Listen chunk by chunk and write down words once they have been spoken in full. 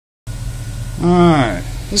Alright,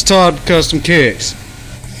 this is Todd Custom Kicks.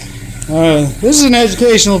 This is an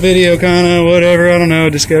educational video, kind of, whatever, I don't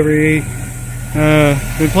know, discovery.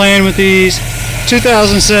 Been playing with these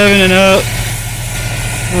 2007 and up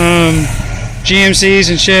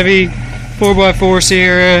GMCs and Chevy 4x4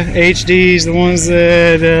 Sierra HDs, the ones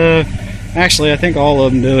that actually I think all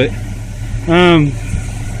of them do it.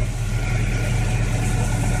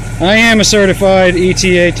 I am a certified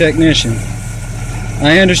ETA technician.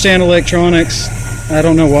 I understand electronics. I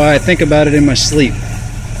don't know why. I think about it in my sleep.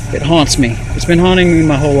 It haunts me. It's been haunting me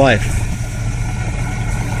my whole life.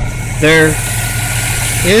 There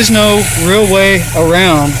is no real way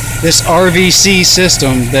around this RVC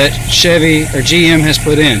system that Chevy or GM has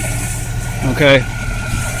put in. Okay?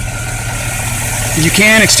 You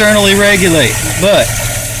can externally regulate, but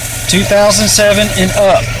 2007 and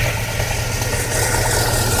up,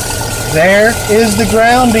 there is the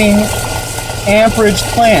grounding amperage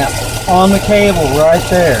clamp on the cable right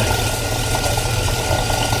there.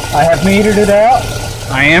 I have metered it out.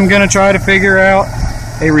 I am going to try to figure out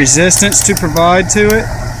a resistance to provide to it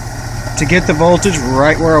to get the voltage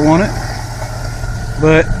right where I want it,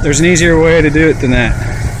 but there's an easier way to do it than that.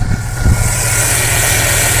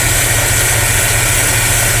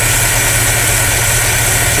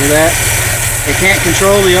 See that? It can't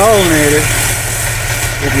control the alternator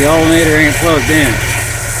if the alternator ain't plugged in.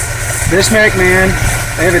 This MacMan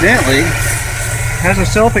evidently has a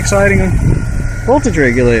self-exciting voltage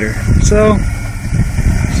regulator, so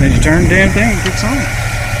as soon as you turn the damn thing, it kicks on.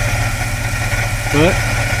 But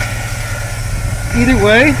either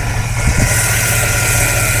way,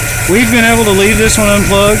 we've been able to leave this one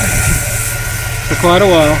unplugged for quite a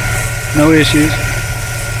while, no issues.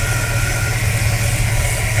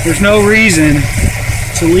 There's no reason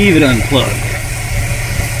to leave it unplugged.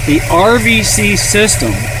 The RVC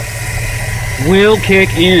system will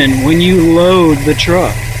kick in when you load the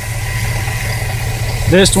truck.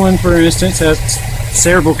 This one, for instance, has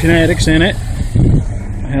several kinetics in it.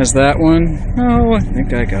 Has that one. Oh, I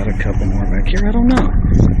think I got a couple more back here. I don't know.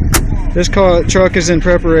 This truck is in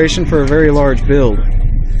preparation for a very large build.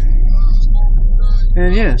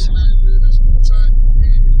 And yes,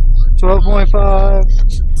 12.5,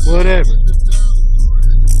 whatever.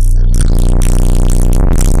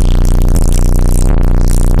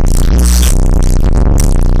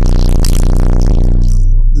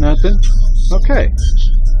 Nothing? Okay.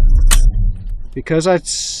 Because I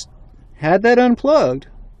had that unplugged,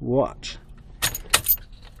 watch.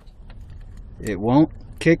 It won't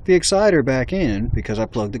kick the exciter back in because I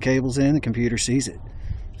plugged the cables in, the computer sees it.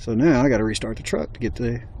 So now I got to restart the truck to get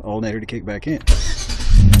the alternator to kick back in.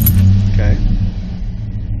 Okay.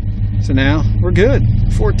 So now we're good.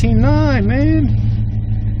 14.9, man.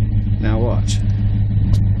 Now watch.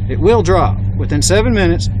 It will drop. Within 7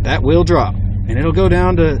 minutes, that will drop. And it'll go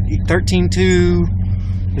down to 13.2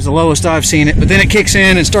 is the lowest I've seen it, but then it kicks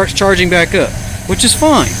in and starts charging back up, which is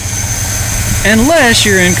fine, unless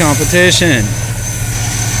you're in competition.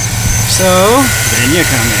 So then you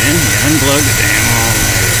come in, you unplug the damn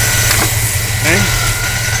alternator, okay?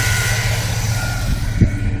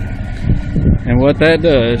 And what that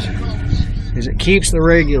does is it keeps the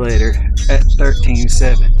regulator at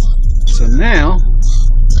 13.7. So now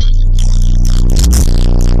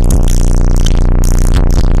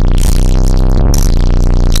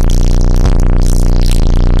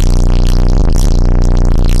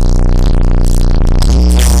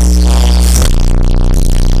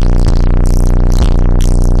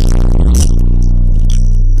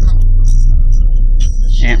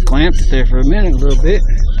clamped it there for a minute, a little bit,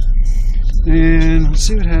 and let's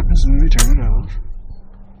see what happens when we turn it off.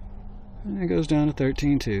 And it goes down to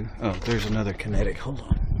 13.2. Oh, there's another kinetic. Hold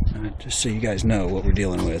on, just so you guys know what we're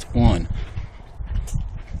dealing with. One,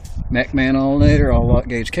 MacMan alternator, all lock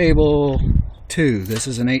gauge cable. Two, this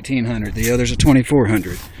is an 1800. The other's a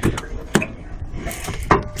 2400.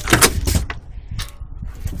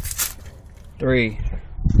 Three,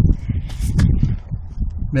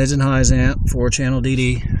 mids and highs amp, 4-channel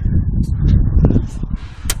DD.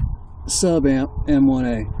 Sub amp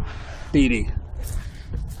M1A BD.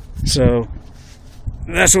 So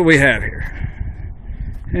that's what we have here.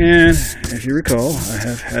 And if you recall, I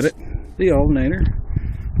have had it, the alternator,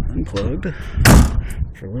 unplugged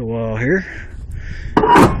for a little while here.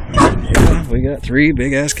 Yeah, we got 3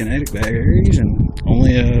 big ass kinetic batteries and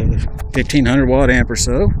only a 1500 watt amp or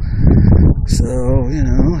so. So, you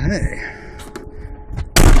know, hey.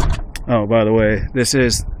 Oh, by the way, this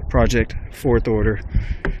is Project 4th Order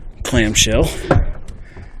clamshell,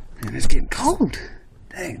 and it's getting cold.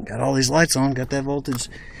 Dang, got all these lights on, got that voltage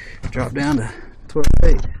dropped down to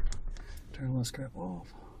 12.8. Turn all this crap off.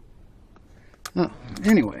 Oh,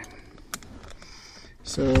 anyway.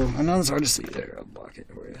 So, I know it's hard to see there. I'll block it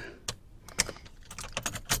for you.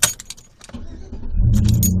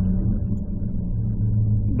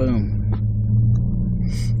 Boom.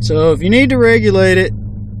 So, if you need to regulate it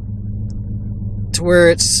to where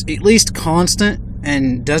it's at least constant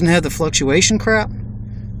and doesn't have the fluctuation crap,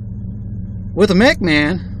 with a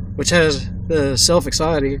MechMan, which has the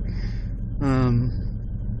self-exciter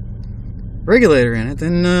regulator in it,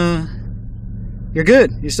 then you're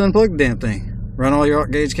good. You just unplug the damn thing. Run all your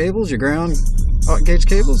ARC gauge cables, your ground ARC gauge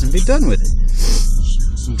cables, and be done with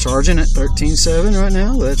it. I'm charging at 13.7 right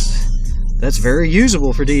now. That's very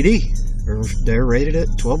usable for DD. They're rated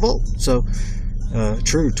at 12 volt, so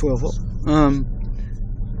true 12 volt.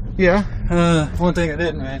 Yeah. One thing I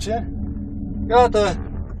didn't mention, got the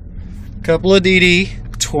couple of DD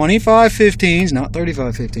 2515s, not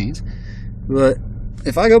 3515s, but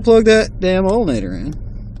if I go plug that damn alternator in,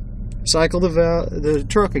 cycle the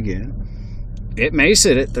truck again, it may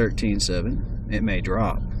sit at 13.7, it may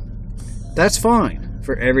drop. That's fine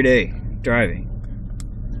for everyday driving.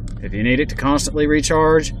 If you need it to constantly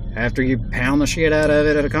recharge after you pound the shit out of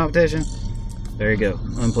it at a competition, there you go,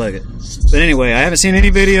 unplug it. But anyway, I haven't seen any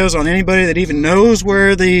videos on anybody that even knows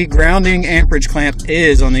where the grounding amperage clamp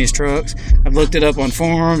is on these trucks. I've looked it up on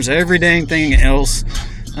forums, every dang thing else.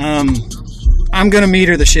 I'm gonna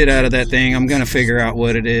meter the shit out of that thing. I'm gonna figure out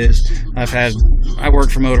what it is. I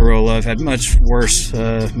worked for Motorola. I've had much worse,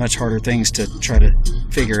 much harder things to try to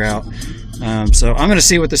figure out. So I'm gonna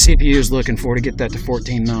see what the CPU is looking for to get that to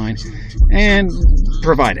 14.9 and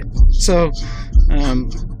provide it. So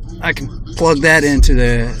I can plug that into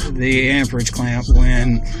the amperage clamp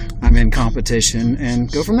when I'm in competition and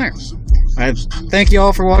go from there. I thank you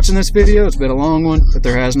all for watching this video. It's been a long one, but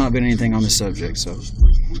there has not been anything on the subject, so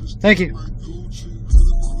thank you.